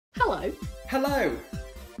Hello, Hello!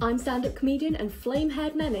 I'm stand-up comedian and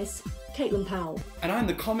flame-haired menace, Caitlin Powell, And I'm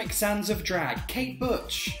the Comic Sans of Drag, Kate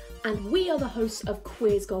Butch. and we are the hosts of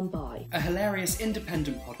Queers Gone By. A hilarious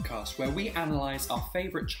independent podcast where we analyse our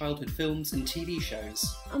favourite childhood films and TV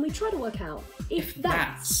shows. And we try to work out if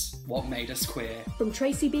That's what made us queer. from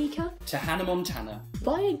Tracy Beaker To Hannah Montana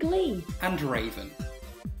via Glee. and Raven.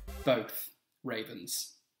 Both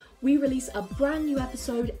Ravens. We release a brand new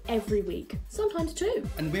episode every week, sometimes two.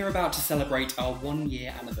 And we're about to celebrate our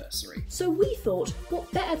 1-year anniversary. So we thought,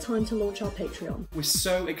 what better time to launch our Patreon? We're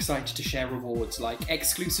so excited to share rewards like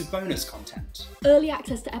exclusive bonus content, Early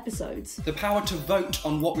access to episodes, the power to vote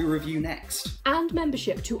on what we review next, and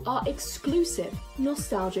membership to our exclusive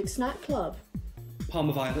Nostalgic Snack Club.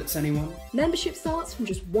 Palmer Violets, anyone? Membership starts from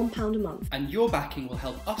just £1 a month. And your backing will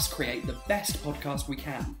help us create the best podcast we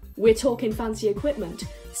can. We're talking fancy equipment,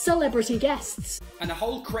 celebrity guests. And a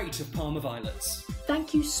whole crate of Palmer Violets.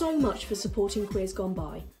 Thank you so much for supporting Queers Gone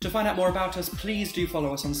By. To find out more about us, please do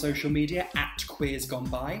follow us on social media at Queers Gone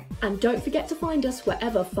By. And don't forget to find us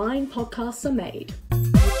wherever fine podcasts are made.